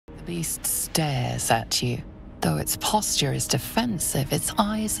beast stares at you. Though its posture is defensive, its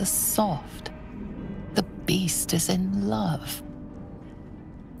eyes are soft. The beast is in love.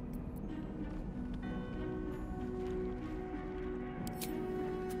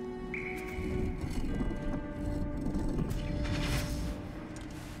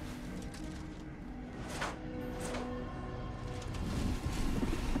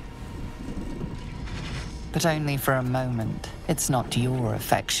 But only for a moment. It's not your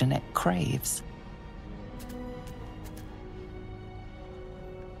affection it craves.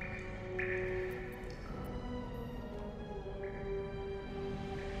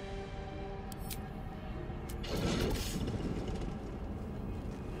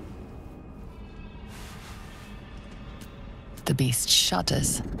 The beast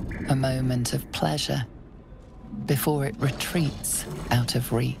shudders, a moment of pleasure, before it retreats out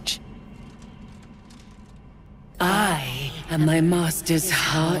of reach. I am my master's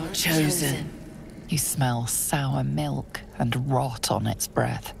heart chosen. You smell sour milk and rot on its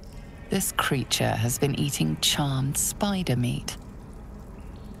breath. This creature has been eating charmed spider meat.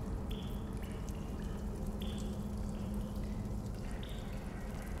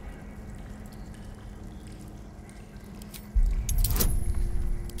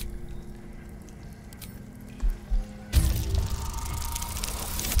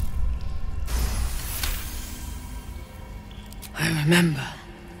 I remember.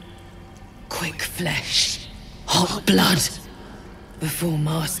 Quick flesh, hot blood. Before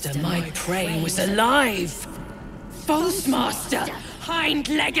Master, my prey was alive. False Master,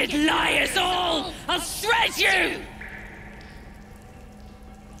 hind-legged liars all! I'll shred you!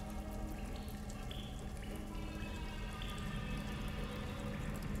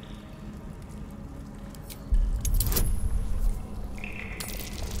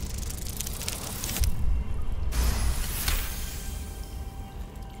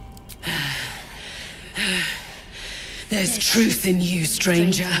 There's truth in you,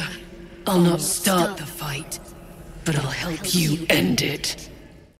 stranger. I'll not start the fight, but I'll help you end it.